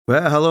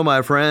Well, hello,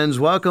 my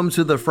friends. Welcome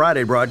to the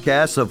Friday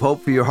broadcast of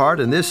Hope for Your Heart.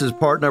 And this is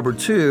part number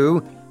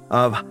 2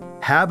 of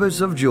Habits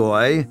of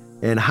Joy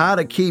and how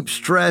to keep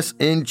stress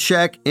in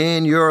check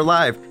in your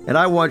life. And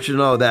I want you to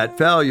know that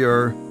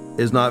failure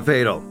is not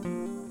fatal.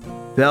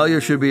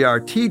 Failure should be our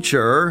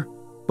teacher,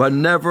 but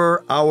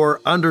never our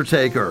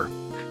undertaker.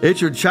 It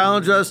should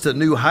challenge us to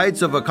new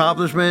heights of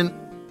accomplishment,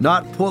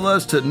 not pull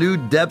us to new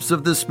depths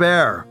of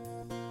despair.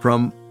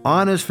 From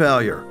honest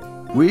failure,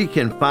 we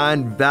can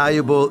find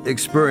valuable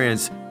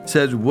experience,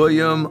 says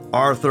William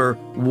Arthur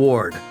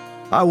Ward.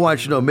 I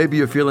want you to know, maybe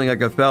you're feeling like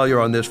a failure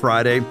on this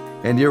Friday,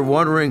 and you're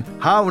wondering,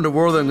 how in the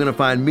world am I going to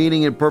find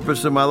meaning and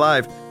purpose in my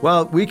life?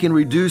 Well, we can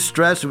reduce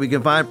stress and we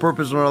can find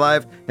purpose in our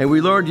life. And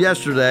we learned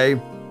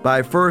yesterday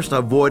by first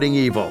avoiding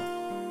evil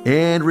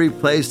and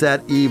replace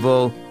that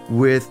evil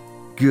with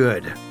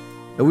good.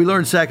 And we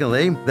learned,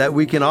 secondly, that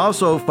we can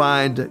also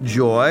find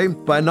joy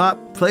by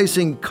not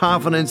placing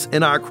confidence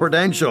in our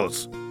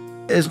credentials.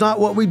 It's not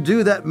what we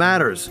do that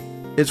matters.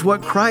 It's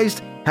what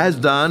Christ has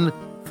done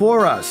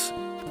for us.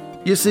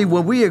 You see,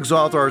 when we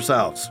exalt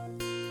ourselves,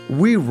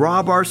 we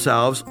rob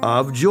ourselves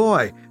of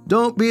joy.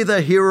 Don't be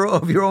the hero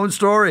of your own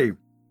story.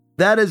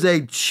 That is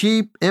a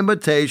cheap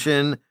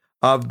imitation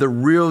of the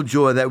real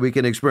joy that we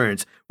can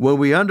experience when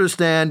we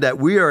understand that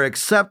we are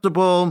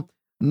acceptable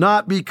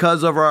not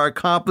because of our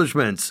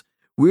accomplishments.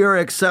 We are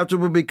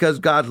acceptable because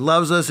God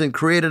loves us and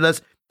created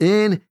us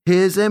in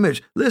His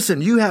image.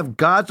 Listen, you have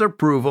God's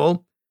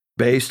approval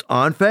based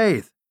on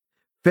faith.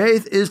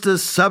 Faith is the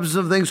substance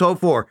of things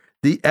hoped for,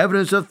 the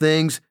evidence of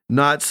things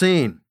not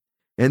seen.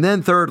 And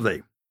then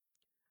thirdly,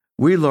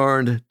 we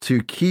learned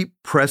to keep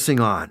pressing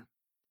on.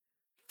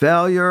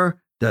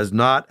 Failure does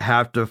not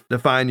have to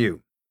define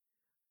you.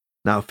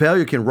 Now,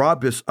 failure can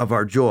rob us of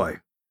our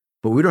joy,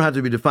 but we don't have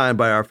to be defined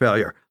by our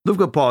failure. Look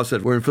what Paul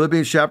said. We're in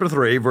Philippians chapter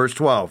 3, verse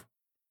 12.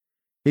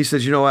 He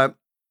says, you know what?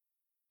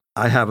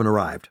 I haven't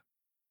arrived.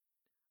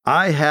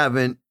 I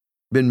haven't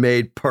been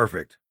made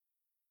perfect.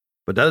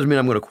 But that doesn't mean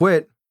I'm going to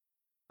quit.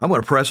 I'm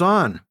going to press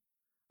on.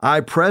 I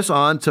press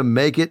on to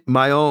make it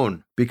my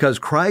own because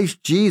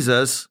Christ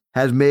Jesus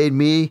has made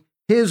me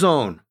His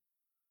own.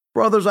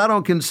 Brothers, I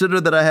don't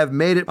consider that I have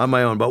made it on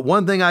my own, but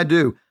one thing I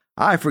do,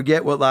 I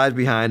forget what lies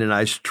behind and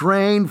I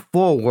strain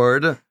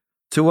forward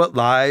to what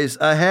lies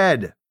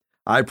ahead.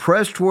 I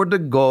press toward the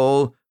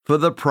goal for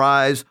the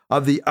prize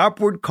of the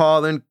upward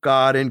call in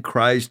God in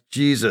Christ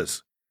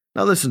Jesus.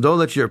 Now listen, don't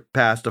let your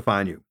past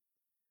define you.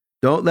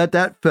 Don't let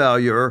that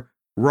failure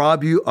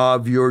rob you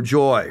of your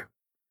joy.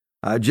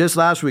 Just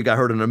last week, I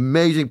heard an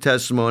amazing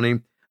testimony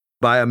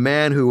by a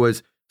man who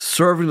was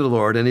serving the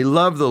Lord, and he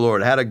loved the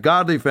Lord, had a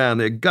godly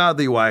family, a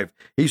godly wife.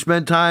 He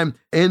spent time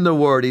in the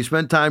Word. He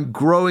spent time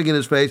growing in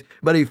his faith,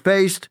 but he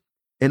faced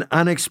an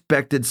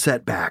unexpected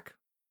setback.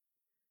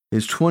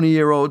 His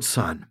 20-year-old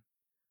son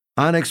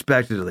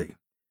unexpectedly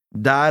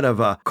died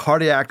of a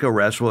cardiac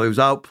arrest while he was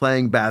out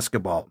playing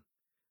basketball.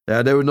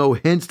 There were no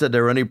hints that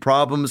there were any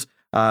problems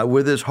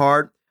with his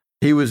heart.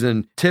 He was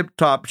in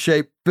tip-top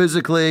shape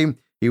physically.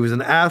 He was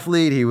an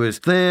athlete. He was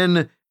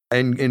thin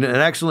and in an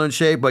excellent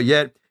shape, but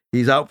yet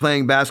he's out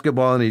playing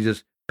basketball and he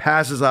just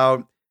passes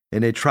out,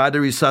 and they tried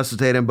to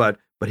resuscitate him, but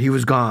he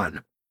was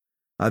gone.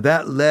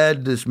 That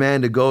led this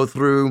man to go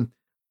through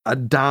a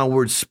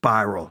downward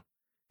spiral,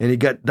 and he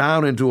got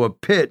down into a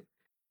pit,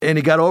 and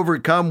he got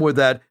overcome with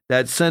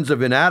that sense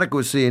of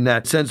inadequacy and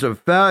that sense of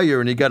failure,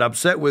 and he got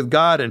upset with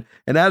God, and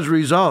as a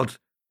result,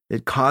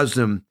 it caused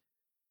him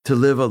to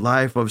live a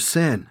life of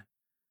sin,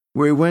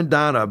 where he went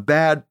down a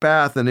bad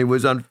path and he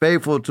was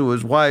unfaithful to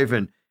his wife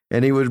and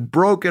he was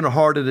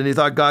brokenhearted and he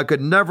thought God could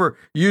never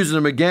use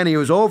him again. He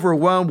was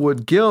overwhelmed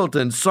with guilt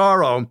and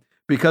sorrow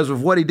because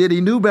of what he did.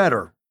 He knew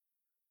better.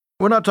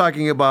 We're not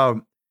talking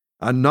about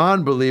a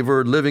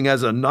non-believer living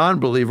as a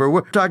non-believer.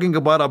 We're talking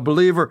about a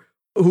believer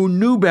who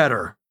knew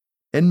better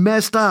and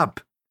messed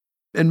up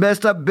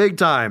big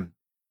time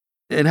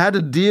and had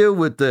to deal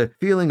with the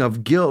feeling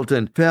of guilt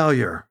and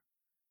failure.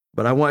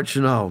 But I want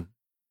you to know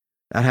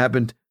that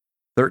happened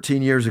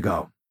 13 years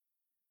ago.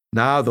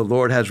 Now the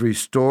Lord has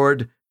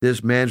restored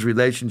this man's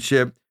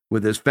relationship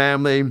with his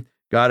family.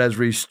 God has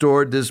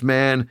restored this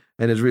man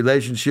and his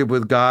relationship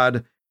with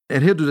God,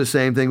 and He'll do the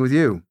same thing with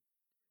you.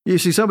 You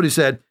see, somebody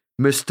said,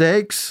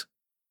 mistakes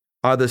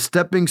are the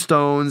stepping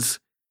stones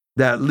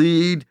that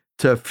lead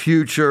to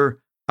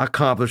future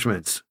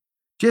accomplishments.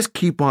 Just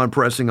keep on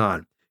pressing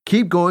on.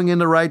 Keep going in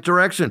the right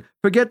direction.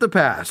 Forget the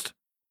past.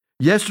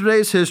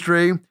 Yesterday's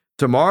history.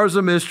 Tomorrow's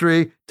a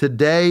mystery.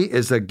 Today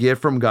is a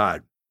gift from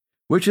God,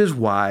 which is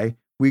why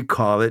we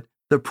call it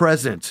the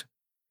present.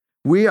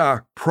 We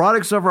are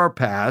products of our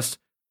past,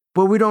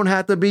 but we don't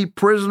have to be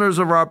prisoners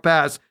of our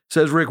past,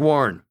 says Rick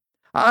Warren.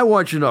 I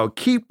want you to know,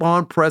 keep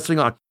on pressing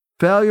on.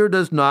 Failure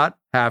does not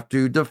have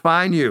to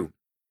define you.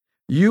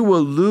 You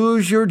will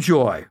lose your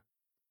joy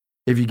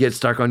if you get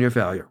stuck on your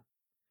failure.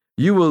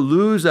 You will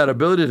lose that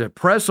ability to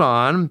press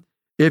on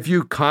if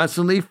you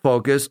constantly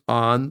focus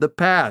on the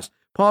past.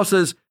 Paul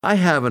says, I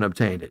haven't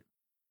obtained it.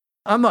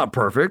 I'm not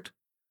perfect,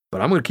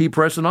 but I'm going to keep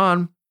pressing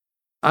on.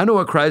 I know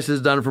what Christ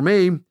has done for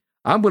me.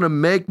 I'm going to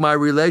make my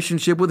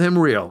relationship with him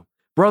real.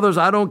 Brothers,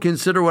 I don't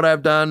consider what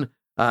I've done.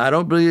 I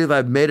don't believe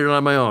I've made it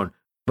on my own.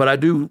 But I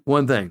do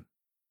one thing.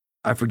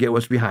 I forget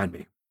what's behind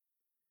me.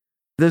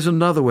 There's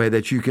another way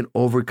that you can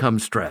overcome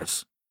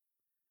stress.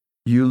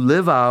 You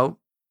live out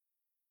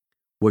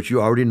what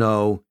you already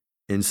know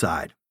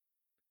inside.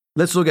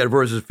 Let's look at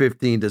verses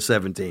 15 to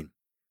 17.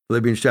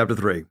 Philippians chapter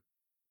 3.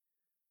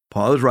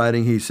 Paul is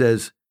writing, he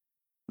says,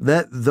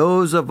 "Let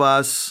those of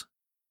us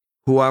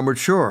who are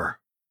mature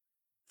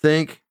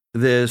think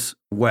this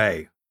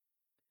way.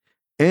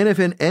 And if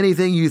in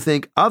anything you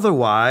think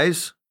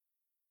otherwise,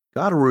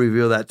 God will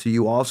reveal that to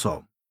you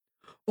also.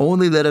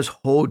 Only let us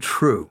hold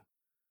true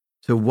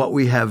to what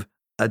we have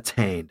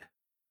attained.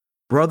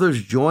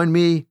 Brothers, join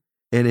me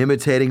in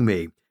imitating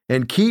me,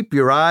 and keep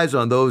your eyes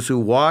on those who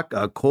walk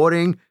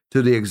according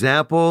to the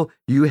example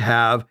you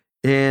have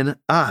in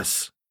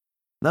us."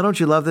 Now, don't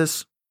you love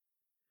this?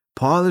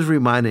 Paul is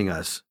reminding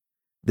us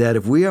that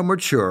if we are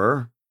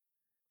mature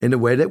in the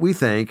way that we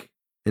think,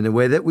 in the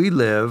way that we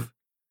live,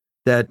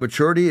 that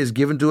maturity is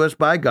given to us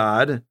by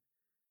God,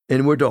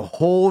 and we're to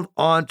hold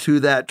on to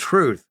that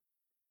truth.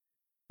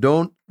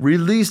 Don't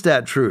release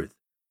that truth.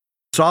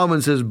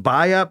 Solomon says,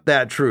 buy up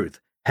that truth.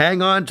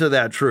 Hang on to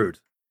that truth.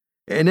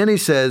 And then he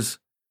says,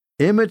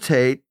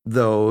 imitate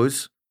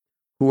those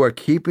who are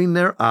keeping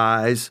their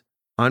eyes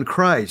on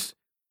Christ,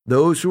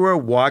 those who are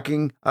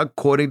walking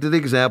according to the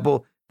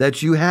example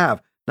that you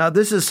have. Now,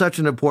 this is such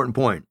an important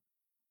point.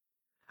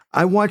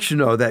 I want you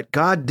to know that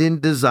God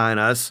didn't design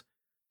us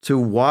to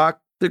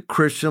walk the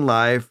Christian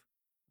life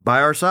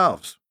by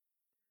ourselves.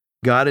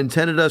 God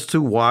intended us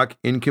to walk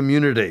in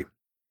community.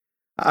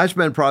 I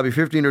spent probably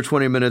 15 or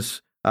 20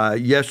 minutes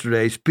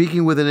yesterday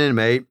speaking with an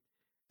inmate,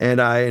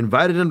 and I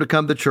invited him to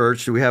come to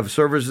church. We have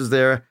services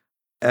there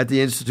at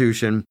the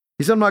institution.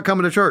 He said, "I'm not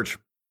coming to church."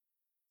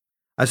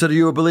 I said, "Are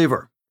you a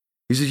believer?"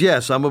 He says,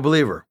 "Yes, I'm a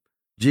believer.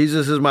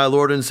 Jesus is my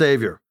Lord and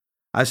Savior."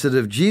 I said,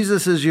 "If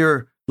Jesus is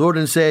your Lord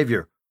and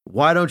Savior,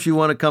 why don't you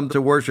want to come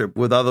to worship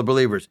with other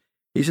believers?"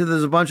 He said,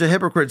 "There's a bunch of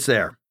hypocrites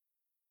there."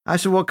 I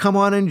said, "Well, come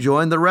on and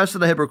join the rest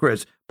of the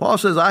hypocrites." Paul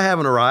says, "I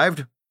haven't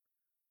arrived.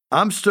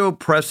 I'm still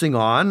pressing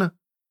on."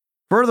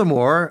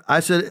 Furthermore, I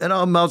said, it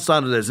all melts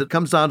down to this. It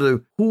comes down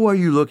to, who are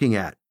you looking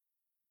at?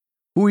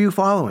 Who are you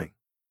following?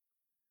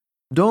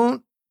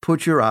 Don't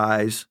put your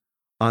eyes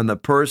on the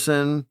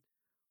person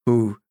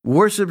who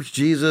worships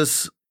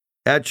Jesus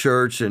at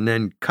church and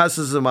then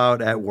cusses him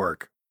out at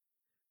work.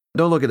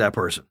 Don't look at that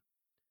person.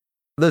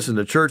 Listen,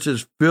 the church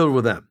is filled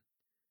with them.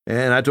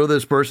 And I told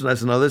this person, I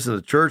said, "Now listen,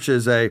 the church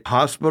is a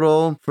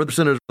hospital for the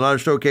sinners, not a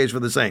showcase for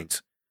the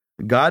saints.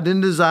 God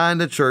didn't design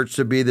the church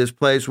to be this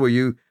place where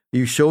you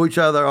show each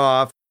other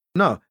off.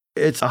 No,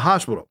 it's a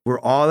hospital. We're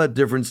all at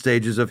different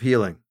stages of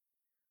healing."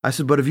 I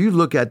said, "But if you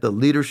look at the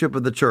leadership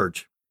of the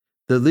church,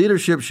 the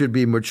leadership should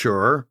be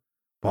mature."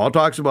 Paul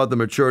talks about the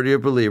maturity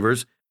of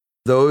believers.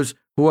 Those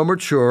who are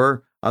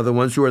mature are the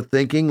ones who are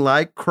thinking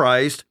like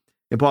Christ.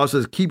 And Paul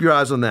says, keep your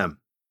eyes on them.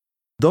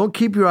 Don't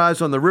keep your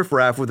eyes on the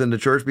riffraff within the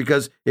church,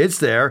 because it's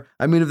there.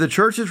 I mean, if the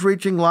church is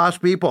reaching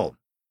lost people,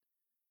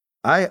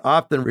 I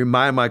often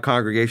remind my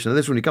congregation of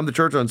this. When you come to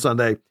church on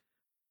Sunday,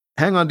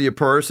 hang on to your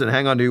purse and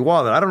hang on to your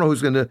wallet. I don't know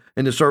who's going to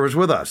in the service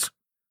with us.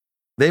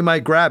 They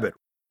might grab it.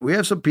 We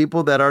have some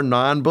people that are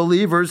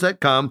non-believers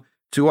that come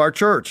to our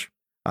church.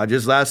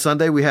 Just last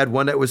Sunday, we had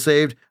one that was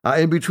saved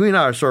in between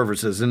our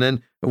services. And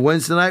then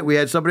Wednesday night, we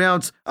had somebody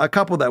else, a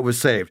couple that was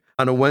saved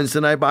on a Wednesday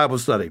night Bible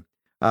study.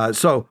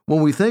 So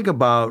when we think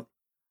about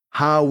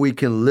how we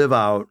can live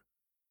out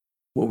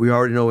what we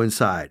already know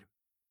inside,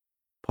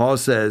 Paul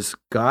says,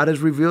 God has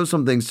revealed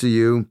some things to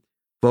you.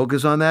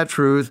 Focus on that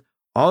truth.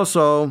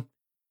 Also,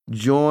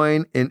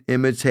 join in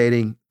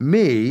imitating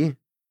me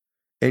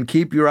and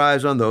keep your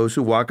eyes on those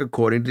who walk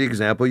according to the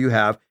example you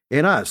have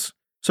in us.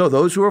 So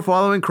those who are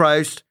following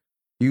Christ,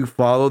 you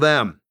follow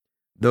them.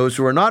 Those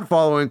who are not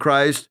following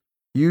Christ,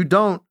 you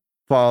don't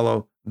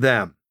follow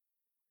them.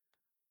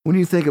 When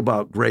you think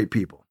about great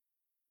people,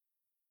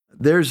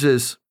 there's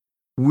this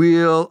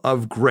wheel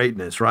of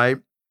greatness, right?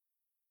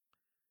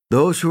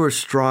 Those who are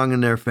strong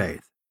in their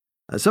faith.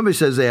 Somebody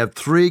says they have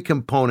three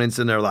components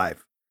in their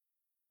life.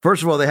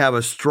 First of all, they have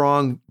a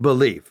strong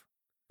belief.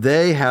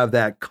 They have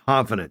that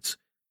confidence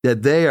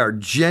that they are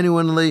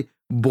genuinely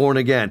born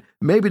again.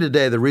 Maybe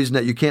today the reason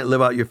that you can't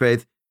live out your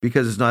faith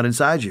because it's not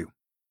inside you.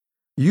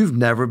 You've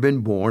never been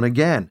born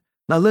again.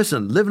 Now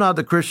listen, living out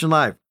the Christian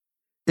life,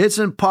 it's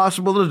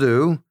impossible to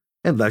do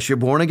unless you're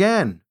born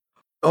again.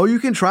 Oh, you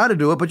can try to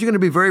do it, but you're going to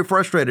be very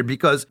frustrated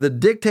because the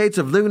dictates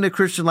of living the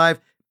Christian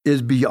life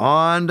is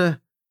beyond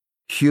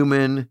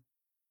human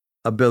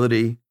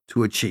ability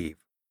to achieve.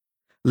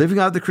 Living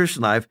out the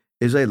Christian life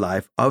is a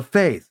life of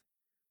faith.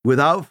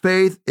 Without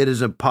faith, it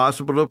is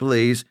impossible to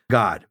please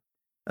God.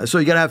 So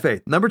you got to have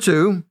faith. Number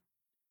two,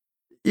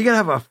 you got to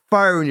have a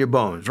fire in your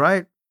bones,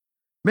 right?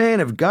 Man,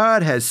 if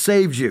God has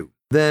saved you,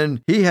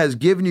 then he has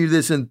given you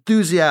this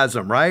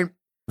enthusiasm, right?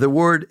 The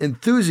word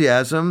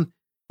enthusiasm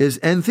is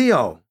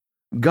entheo,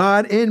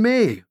 God in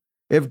me.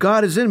 If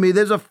God is in me,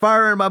 there's a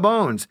fire in my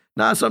bones.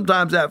 Now,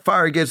 sometimes that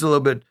fire gets a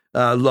little bit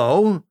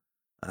low,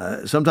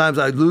 Sometimes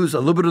I lose a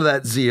little bit of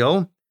that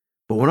zeal,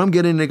 but when I'm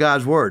getting into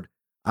God's word,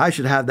 I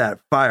should have that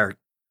fire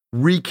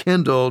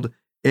rekindled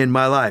in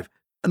my life.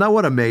 Now,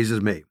 what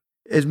amazes me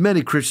is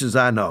many Christians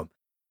I know,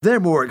 they're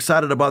more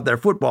excited about their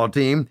football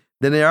team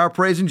than they are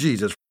praising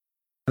Jesus.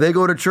 They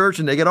go to church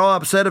and they get all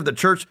upset if the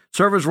church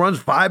service runs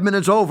 5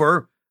 minutes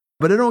over,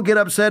 but they don't get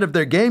upset if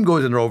their game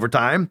goes into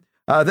overtime.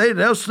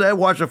 They'll stay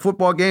watch a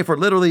football game for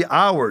literally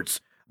hours.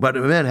 But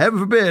man, heaven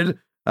forbid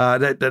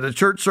that the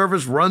church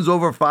service runs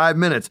over 5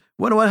 minutes.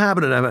 What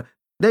happened to them?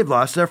 They've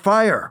lost their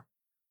fire.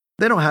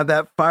 They don't have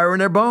that fire in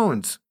their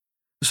bones.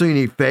 So you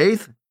need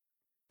faith,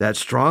 that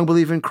strong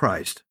belief in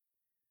Christ,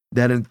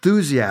 that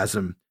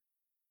enthusiasm,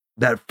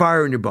 that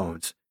fire in your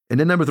bones. And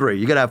then number 3,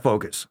 you got to have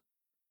focus.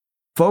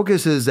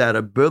 Focus is that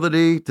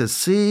ability to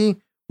see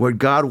what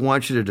God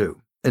wants you to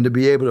do and to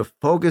be able to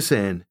focus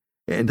in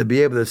and to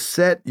be able to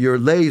set your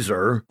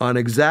laser on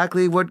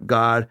exactly what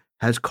God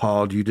has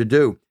called you to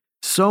do.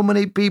 So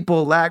many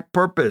people lack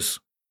purpose.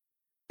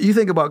 You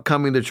think about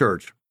coming to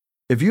church.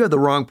 If you have the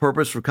wrong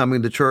purpose for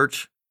coming to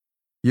church,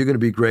 you're going to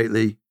be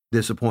greatly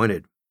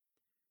disappointed.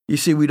 You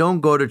see, we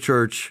don't go to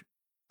church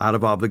out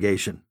of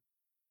obligation.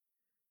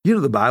 You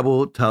know, the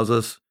Bible tells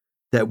us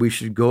that we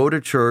should go to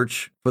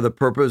church for the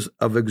purpose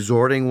of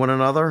exhorting one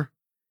another,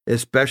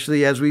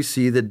 especially as we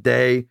see the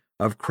day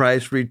of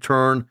Christ's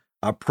return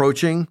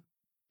approaching.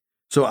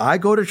 So I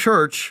go to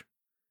church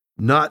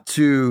not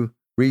to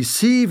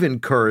receive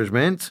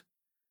encouragement,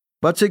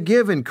 but to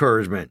give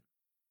encouragement.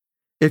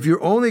 If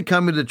you're only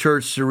coming to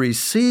church to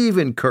receive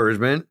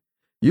encouragement,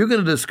 you're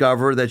going to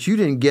discover that you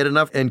didn't get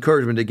enough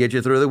encouragement to get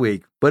you through the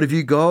week. But if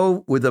you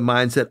go with the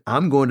mindset,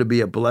 I'm going to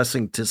be a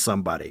blessing to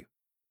somebody,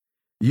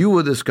 you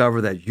will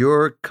discover that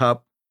your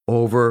cup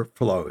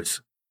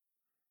overflows.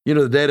 You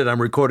know, the day that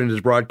I'm recording this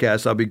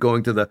broadcast, I'll be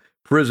going to the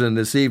prison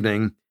this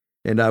evening,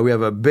 and we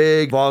have a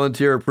big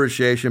volunteer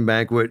appreciation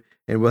banquet,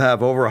 and we'll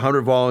have over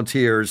 100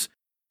 volunteers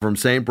from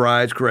St.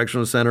 Bride's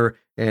Correctional Center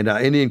and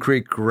Indian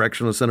Creek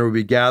Correctional Center will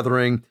be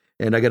gathering,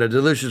 and I got a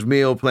delicious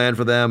meal planned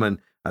for them, and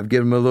I've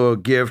given them a little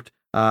gift,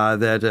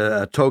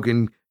 a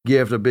token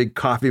gift, a big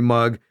coffee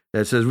mug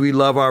that says, "We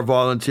love our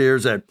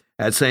volunteers at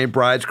St.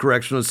 Bride's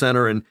Correctional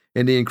Center and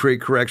Indian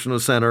Creek Correctional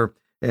Center,"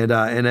 and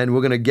then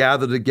we're going to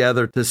gather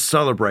together to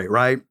celebrate,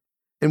 right?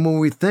 And when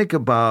we think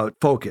about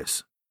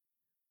focus,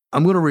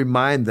 I'm going to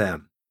remind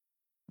them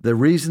the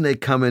reason they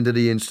come into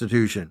the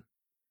institution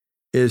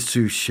is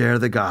to share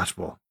the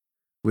gospel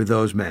with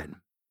those men.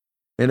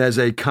 And as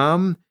they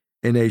come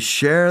and they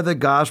share the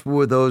gospel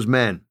with those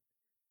men,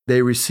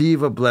 they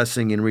receive a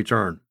blessing in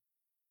return.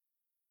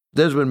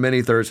 There's been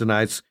many Thursday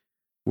nights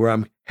where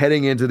I'm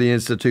heading into the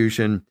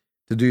institution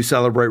to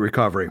celebrate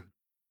recovery.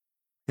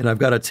 And I've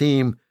got a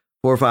team,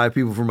 4 or 5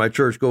 people from my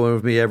church going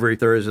with me every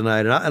Thursday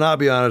night. And I'll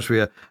be honest with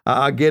you,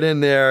 I'll get in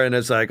there and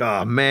it's like,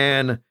 oh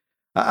man,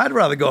 I'd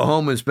rather go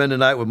home and spend the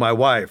night with my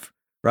wife,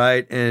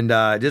 right? And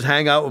just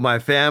hang out with my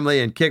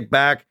family and kick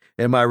back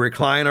in my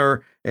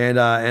recliner. And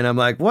I'm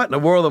like, what in the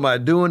world am I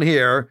doing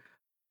here?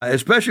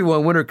 Especially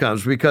when winter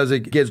comes, because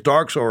it gets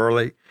dark so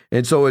early.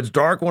 And so it's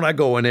dark when I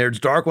go in there. It's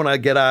dark when I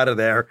get out of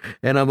there.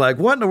 And I'm like,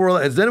 what in the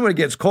world? And then when it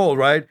gets cold,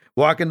 right?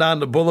 Walking down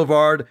the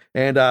boulevard.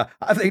 And I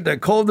think the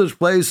coldest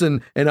place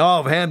in all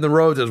of Hampton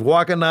Roads is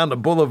walking down the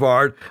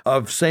boulevard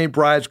of St.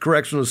 Bride's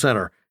Correctional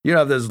Center. You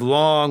have this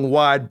long,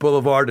 wide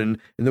boulevard, and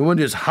the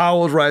wind just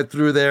howls right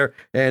through there,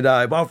 and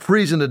about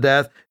freezing to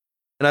death.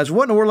 And I said,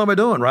 what in the world am I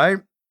doing, right?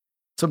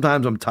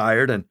 Sometimes I'm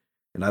tired, and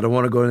I don't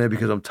want to go in there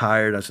because I'm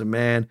tired. I said,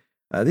 man,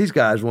 these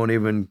guys won't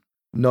even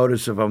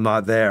notice if I'm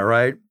not there,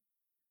 right?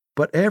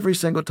 But every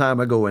single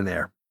time I go in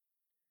there,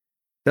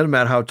 doesn't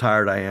matter how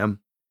tired I am,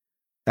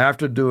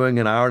 after doing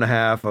an hour and a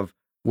half of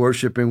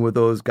worshiping with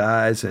those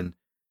guys and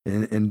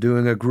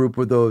doing a group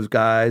with those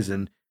guys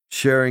and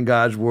sharing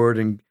God's word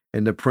and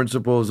the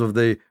principles of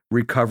the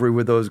recovery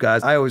with those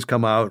guys, I always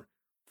come out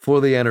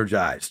fully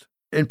energized,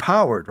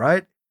 empowered,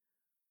 right?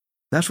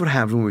 That's what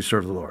happens when we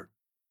serve the Lord.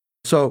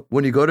 So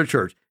when you go to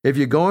church, if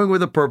you're going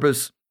with a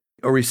purpose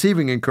or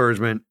receiving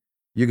encouragement,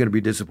 you're going to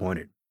be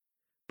disappointed.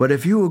 But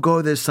if you will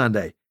go this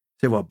Sunday,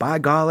 say, well, by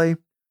golly,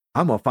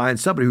 I'm going to find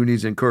somebody who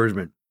needs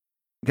encouragement.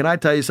 Can I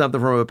tell you something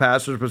from a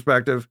pastor's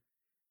perspective?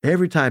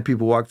 Every time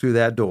people walk through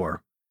that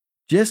door,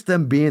 just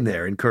them being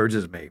there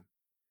encourages me.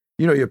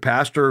 You know, your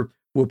pastor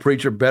will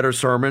preach a better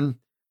sermon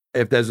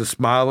if there's a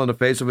smile on the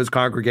face of his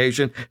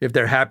congregation, if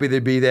they're happy to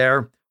be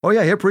there. Oh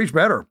yeah, he'll preach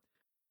better.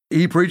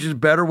 He preaches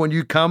better when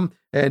you come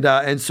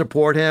and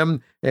support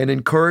him and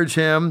encourage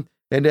him.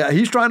 And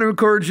he's trying to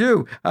encourage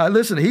you.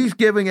 Listen, he's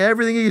giving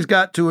everything he's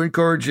got to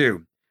encourage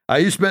you.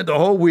 You spent the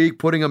whole week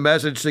putting a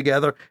message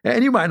together,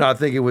 and you might not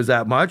think it was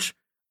that much.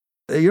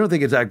 You don't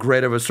think it's that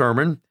great of a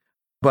sermon.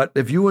 But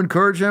if you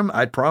encourage him,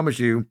 I promise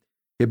you,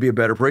 he'll be a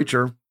better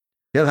preacher.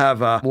 He'll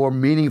have a more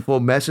meaningful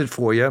message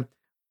for you.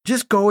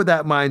 Just go with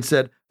that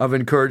mindset of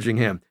encouraging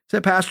him.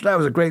 Say, Pastor, that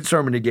was a great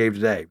sermon you gave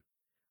today.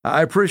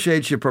 I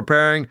appreciate you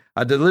preparing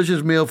a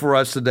delicious meal for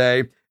us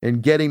today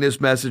and getting this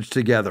message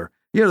together.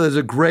 You know, there's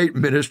a great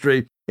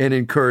ministry and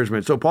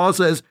encouragement. So Paul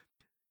says,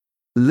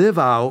 live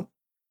out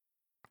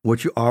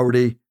what you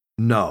already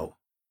No.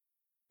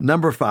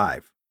 Number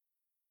 5,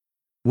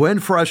 when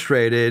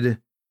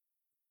frustrated,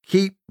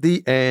 keep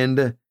the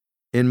end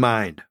in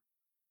mind.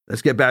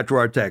 Let's get back to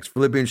our text.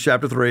 Philippians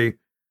chapter 3,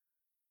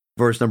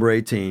 verse number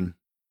 18.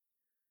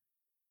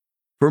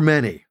 For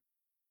many,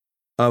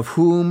 of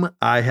whom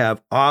I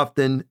have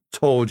often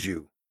told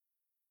you,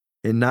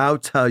 and now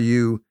tell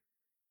you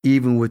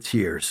even with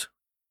tears,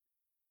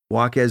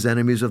 walk as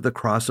enemies of the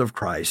cross of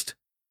Christ.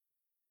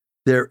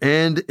 Their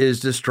end is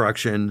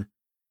destruction.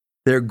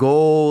 Their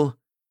goal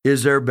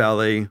is their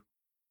belly,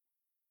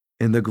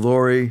 and the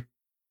glory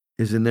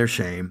is in their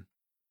shame,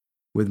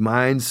 with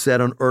minds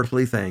set on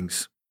earthly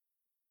things.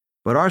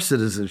 But our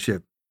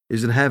citizenship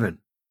is in heaven,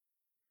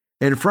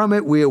 and from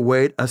it we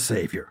await a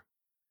Savior,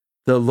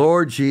 the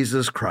Lord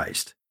Jesus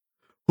Christ,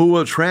 who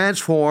will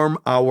transform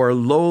our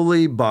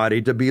lowly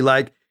body to be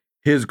like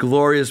his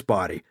glorious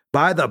body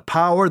by the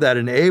power that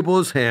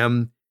enables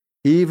him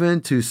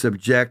even to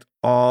subject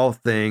all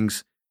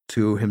things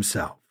to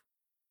himself.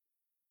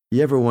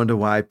 You ever wonder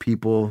why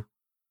people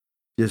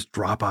just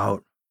drop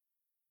out?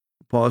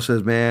 Paul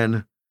says,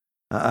 man,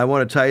 I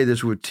want to tell you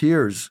this with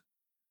tears.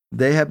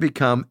 They have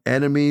become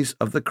enemies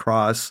of the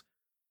cross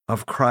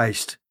of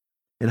Christ.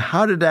 And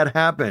how did that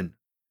happen?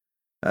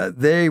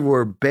 They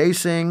were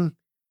basing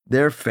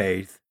their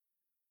faith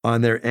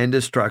on their end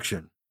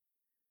destruction.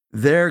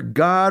 Their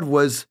God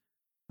was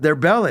their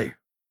belly.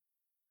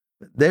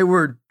 They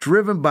were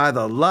driven by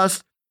the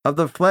lust of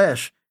the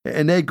flesh,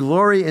 and they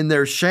glory in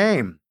their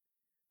shame.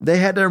 They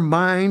had their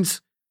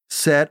minds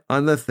set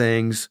on the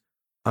things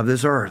of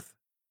this earth.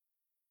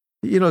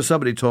 You know,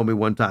 somebody told me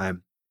one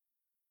time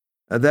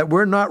that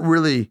we're not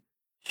really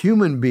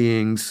human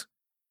beings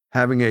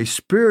having a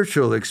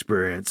spiritual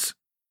experience.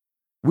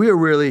 We are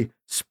really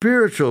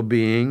spiritual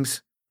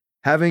beings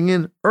having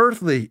an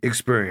earthly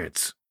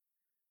experience.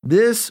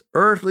 This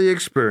earthly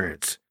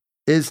experience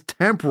is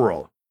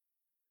temporal.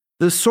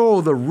 The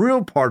soul, the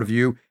real part of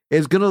you,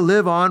 is going to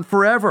live on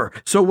forever.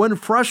 So when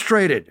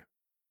frustrated,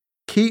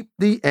 keep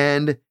the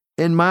end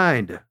in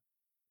mind.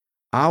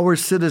 Our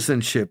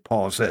citizenship,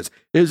 Paul says,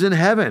 is in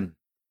heaven,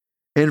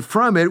 and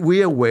from it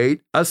we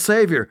await a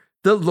Savior,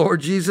 the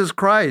Lord Jesus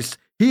Christ.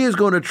 He is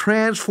going to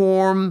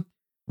transform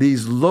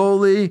these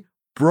lowly,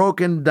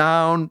 broken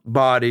down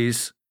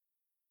bodies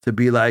to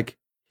be like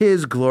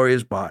his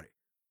glorious body.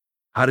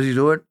 How does he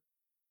do it?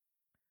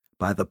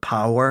 By the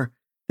power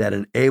that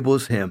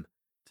enables him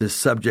to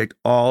subject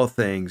all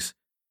things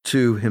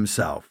to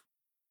himself.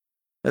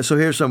 And so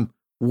here's some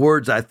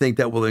words I think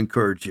that will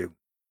encourage you.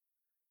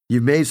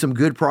 You've made some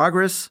good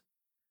progress?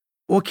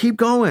 Well, keep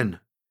going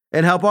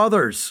and help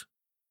others.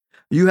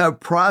 You have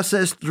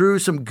processed through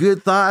some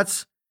good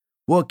thoughts?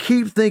 Well,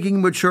 keep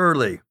thinking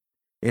maturely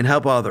and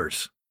help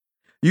others.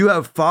 You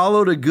have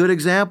followed a good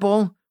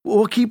example?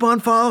 Well, keep on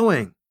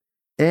following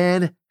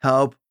and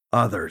help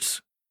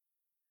others.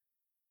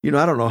 You know,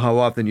 I don't know how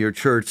often your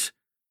church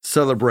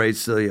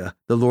celebrates the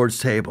Lord's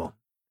table,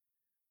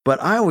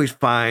 but I always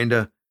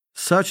find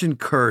such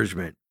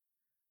encouragement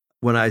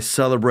when I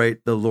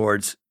celebrate the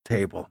Lord's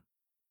table.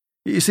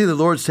 You see, the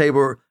Lord's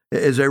table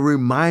is a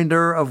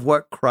reminder of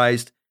what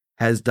Christ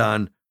has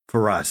done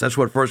for us. That's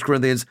what 1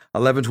 Corinthians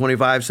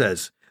 11:25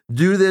 says.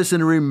 Do this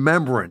in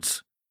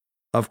remembrance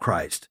of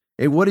Christ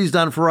and what he's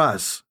done for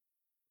us.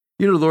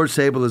 You know, the Lord's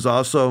table is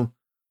also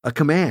a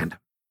command.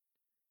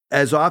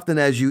 As often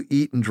as you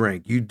eat and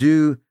drink, you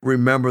do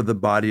remember the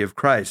body of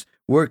Christ.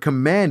 We're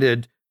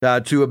commanded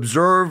to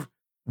observe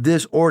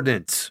this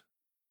ordinance.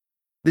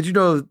 Did you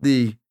know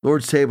the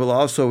Lord's table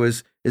also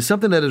is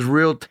something that is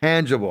real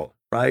tangible,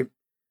 right?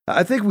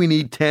 I think we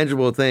need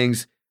tangible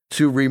things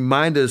to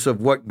remind us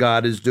of what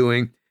God is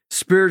doing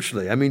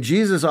spiritually. I mean,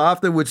 Jesus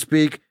often would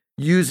speak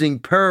using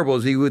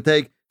parables. He would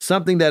take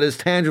something that is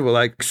tangible,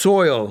 like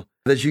soil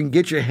that you can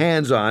get your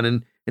hands on,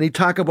 and he'd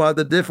talk about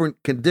the different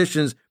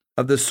conditions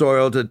of the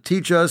soil to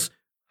teach us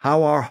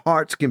how our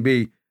hearts can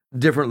be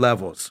different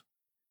levels.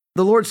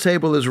 The Lord's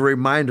table is a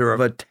reminder of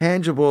a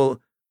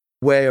tangible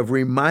way of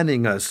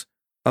reminding us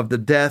of the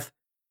death,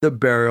 the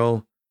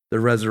burial, the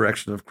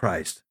resurrection of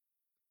Christ.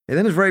 And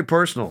then it's very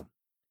personal.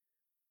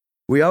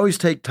 We always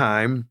take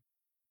time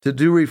to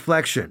do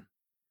reflection.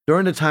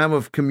 During the time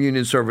of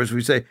communion service,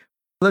 we say,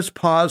 let's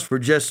pause for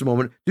just a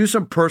moment, do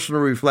some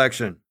personal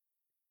reflection.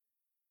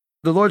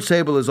 The Lord's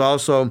table is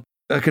also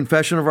a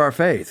confession of our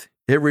faith.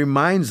 It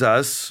reminds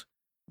us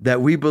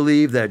that we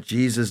believe that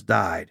Jesus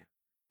died,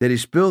 that he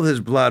spilled his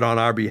blood on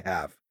our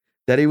behalf,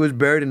 that he was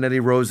buried and that he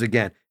rose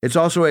again. It's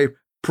also a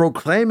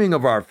proclaiming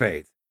of our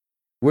faith.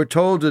 We're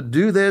told to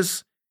do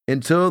this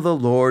until the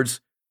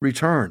Lord's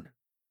return.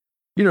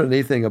 You know, the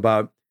neat thing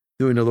about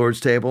doing the Lord's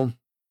table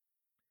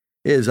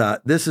is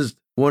this is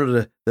one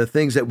of the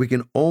things that we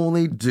can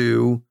only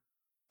do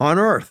on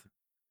earth.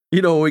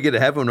 You know, when we get to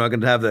heaven, we're not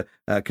going to have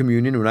the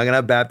communion. We're not going to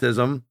have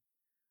baptism.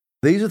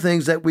 These are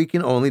things that we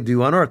can only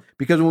do on earth,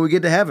 because when we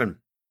get to heaven,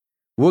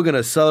 we're going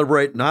to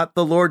celebrate not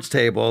the Lord's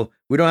table.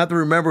 We don't have to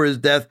remember his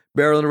death,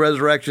 burial, and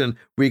resurrection,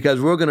 because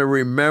we're going to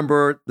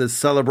remember the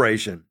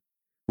celebration.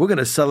 We're going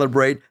to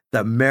celebrate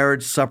the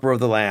marriage supper of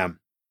the Lamb.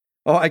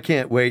 Oh, I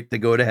can't wait to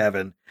go to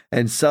heaven.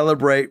 and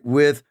celebrate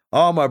with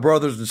all my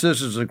brothers and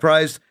sisters in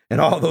Christ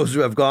and all those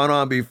who have gone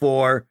on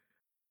before,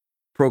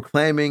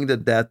 proclaiming the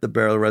death, the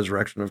burial,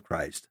 resurrection of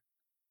Christ.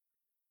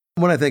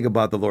 When I think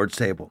about the Lord's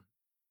table,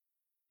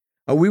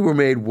 we were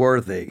made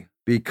worthy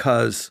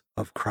because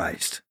of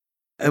Christ.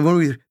 And when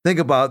we think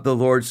about the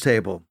Lord's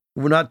table,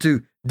 we're not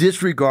to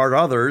disregard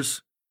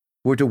others.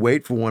 We're to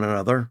wait for one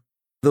another.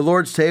 The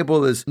Lord's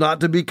table is not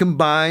to be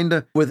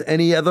combined with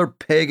any other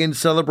pagan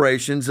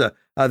celebrations.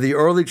 The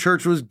early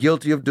church was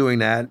guilty of doing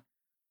that.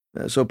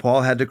 So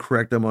Paul had to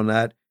correct them on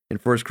that in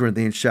 1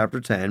 Corinthians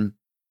chapter 10.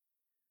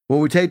 When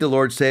we take the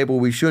Lord's table,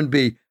 we shouldn't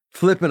be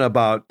flippant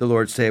about the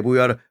Lord's table. We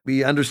ought to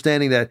be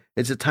understanding that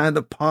it's a time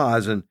to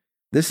pause, and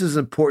this is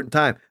an important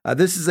time.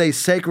 This is a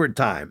sacred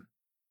time.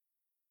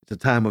 It's a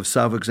time of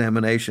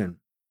self-examination.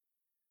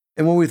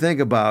 And when we think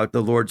about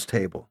the Lord's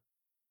table,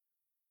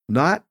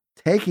 not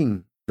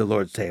taking the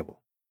Lord's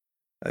table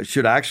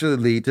should actually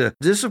lead to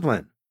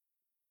discipline.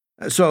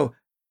 So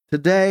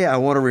today I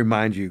want to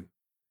remind you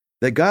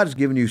that God has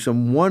given you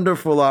some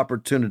wonderful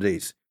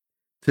opportunities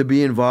to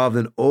be involved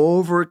in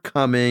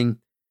overcoming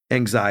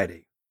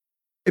anxiety.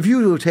 If you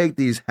will take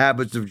these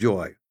habits of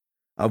joy,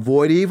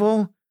 avoid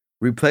evil,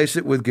 replace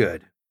it with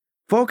good.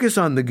 Focus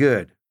on the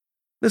good.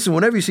 Listen,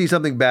 whenever you see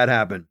something bad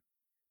happen,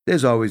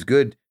 there's always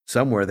good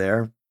somewhere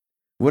there.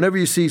 Whenever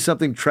you see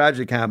something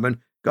tragic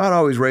happen, God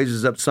always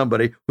raises up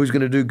somebody who's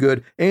going to do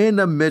good in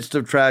the midst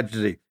of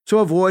tragedy. So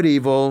avoid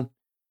evil,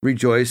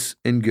 rejoice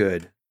in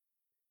good.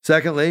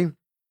 Secondly,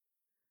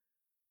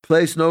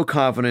 place no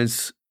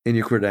confidence in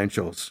your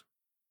credentials.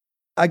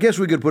 I guess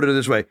we could put it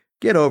this way: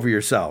 get over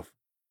yourself.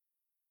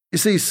 You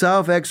see,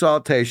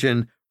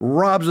 self-exaltation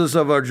robs us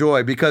of our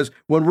joy, because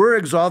when we're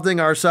exalting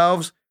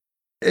ourselves,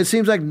 it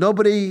seems like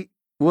nobody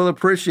will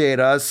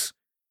appreciate us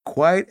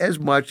quite as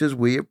much as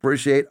we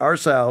appreciate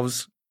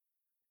ourselves.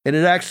 And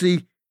it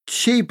actually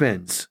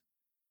cheapens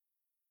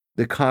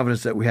the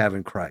confidence that we have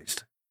in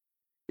Christ.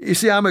 You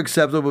see, I'm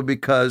acceptable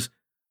because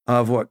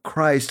of what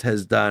Christ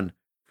has done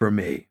for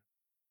me.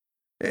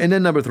 And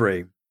then number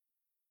 3,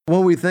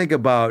 when we think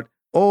about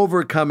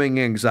overcoming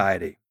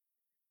anxiety,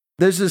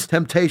 there's this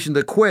temptation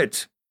to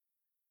quit,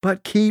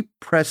 but keep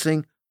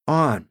pressing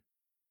on.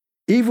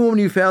 Even when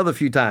you failed a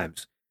few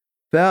times,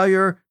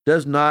 failure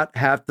does not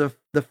have to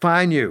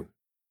define you.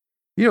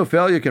 You know,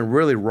 failure can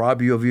really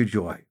rob you of your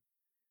joy.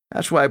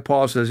 That's why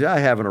Paul says, yeah, I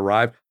haven't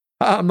arrived.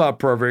 I'm not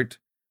perfect,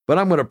 but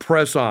I'm going to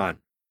press on.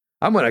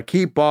 I'm going to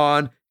keep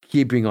on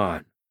keeping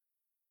on.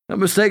 Now,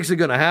 mistakes are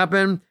going to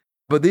happen,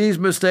 but these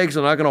mistakes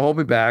are not going to hold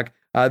me back.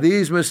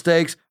 These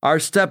mistakes are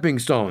stepping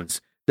stones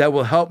that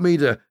will help me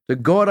to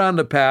go down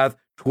the path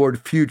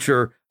toward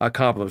future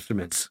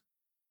accomplishments.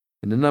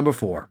 And then number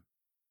 4,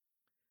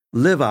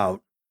 live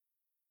out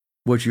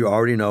what you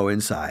already know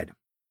inside.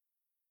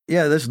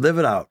 Yeah, let's live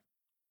it out.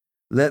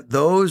 Let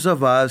those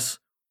of us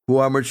who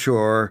are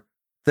mature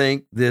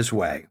think this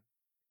way.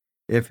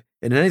 If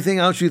in anything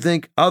else you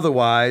think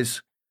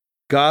otherwise,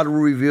 God will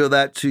reveal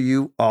that to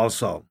you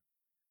also.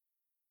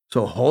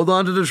 So hold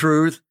on to the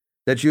truth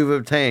that you've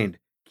obtained.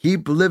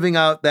 Keep living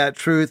out that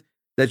truth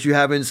that you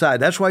have inside.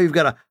 That's why you've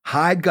got to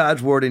hide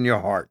God's word in your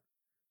heart,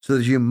 so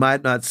that you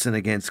might not sin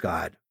against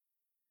God.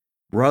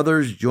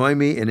 Brothers, join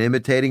me in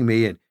imitating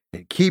me, and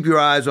keep your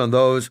eyes on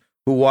those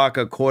who walk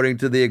according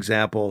to the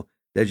example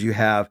that you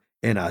have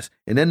in us.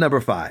 And then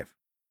number 5,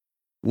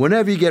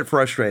 whenever you get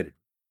frustrated,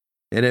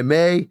 and it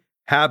may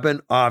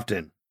happen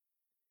often,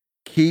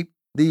 keep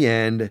the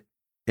end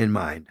in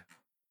mind.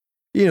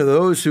 You know,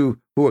 those who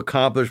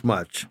accomplish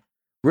much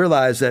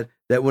realize that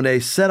when they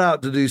set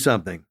out to do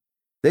something,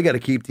 they got to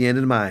keep the end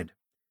in mind.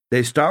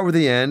 They start with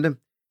the end,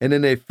 and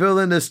then they fill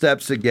in the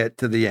steps to get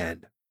to the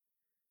end.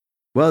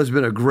 Well, it's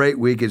been a great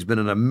week. It's been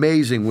an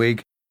amazing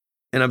week,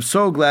 and I'm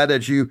so glad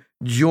that you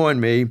joined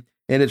me.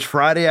 And it's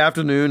Friday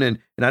afternoon, and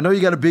I know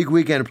you got a big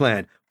weekend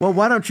planned. Well,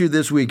 why don't you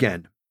this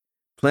weekend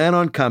plan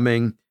on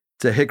coming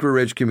to Hickory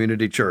Ridge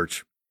Community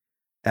Church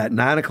at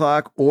 9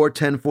 o'clock or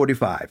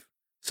 10:45.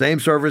 Same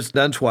service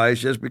done twice,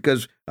 just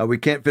because we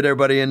can't fit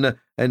everybody in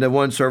the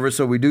one service,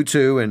 so we do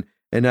 2. And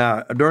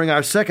during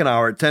our second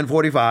hour at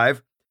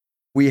 10:45,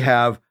 we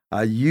have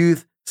a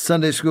youth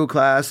Sunday school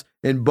class.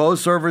 In both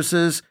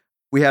services,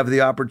 we have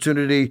the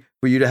opportunity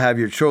for you to have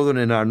your children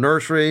in our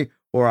nursery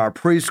or our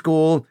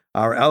preschool,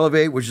 our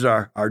Elevate, which is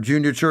our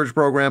junior church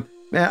program.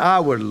 Man, I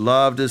would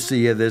love to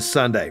see you this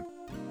Sunday.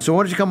 So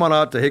why don't you come on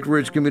out to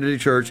Hickory Ridge Community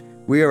Church.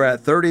 We are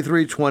at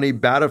 3320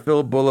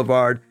 Battlefield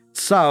Boulevard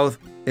South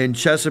in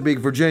Chesapeake,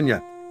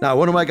 Virginia. Now,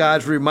 one of my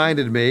guys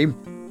reminded me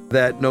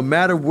that no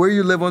matter where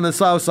you live on the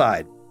south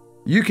side,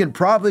 you can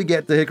probably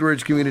get to Hickory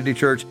Ridge Community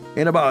Church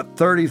in about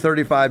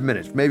 35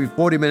 minutes, maybe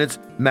 40 minutes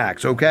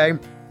max, okay?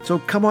 So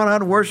come on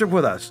out and worship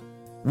with us.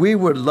 We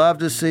would love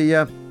to see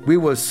you. We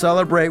will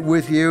celebrate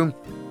with you.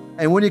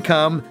 And when you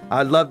come,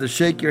 I'd love to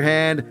shake your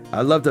hand.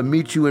 I'd love to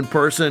meet you in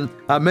person.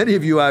 Many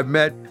of you I've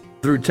met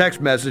through text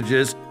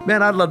messages.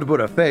 Man, I'd love to put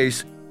a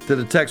face to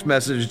the text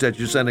message that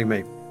you're sending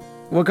me.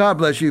 Well, God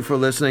bless you for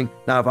listening.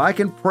 Now, if I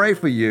can pray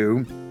for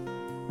you,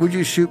 would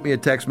you shoot me a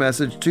text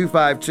message,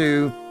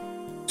 252-222-8255.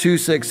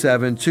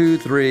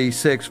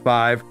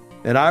 27OCT2023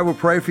 and I will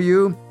pray for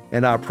you,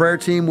 and our prayer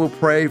team will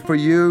pray for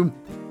you.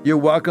 You're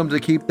welcome to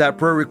keep that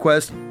prayer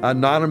request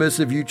anonymous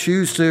if you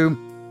choose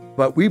to,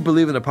 but we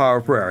believe in the power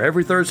of prayer.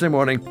 Every Thursday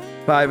morning,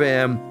 5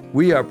 a.m.,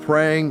 we are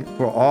praying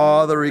for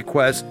all the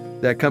requests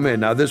that come in.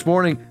 Now, this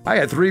morning, I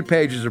had 3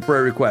 pages of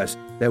prayer requests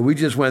that we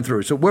just went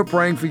through. So we're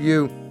praying for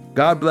you.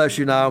 God bless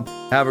you now.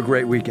 Have a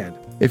great weekend.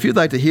 If you'd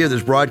like to hear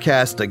this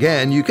broadcast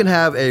again, you can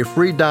have a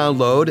free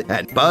download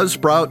at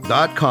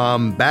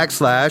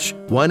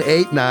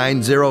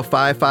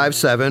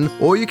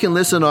buzzsprout.com/1890557, or you can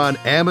listen on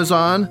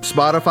Amazon,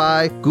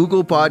 Spotify,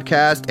 Google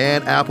Podcast,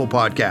 and Apple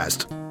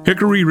Podcast.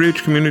 Hickory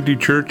Ridge Community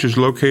Church is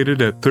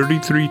located at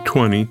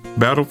 3320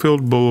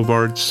 Battlefield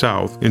Boulevard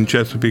South in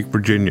Chesapeake,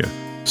 Virginia.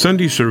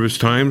 Sunday service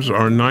times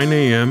are 9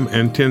 a.m.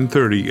 and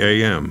 10:30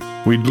 a.m.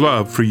 We'd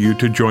love for you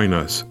to join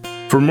us.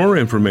 For more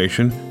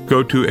information,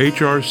 go to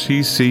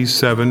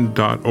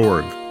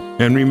hrcc7.org.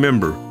 And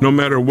remember, no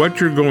matter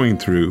what you're going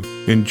through,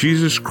 in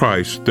Jesus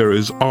Christ there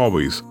is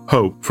always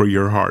hope for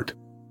your heart.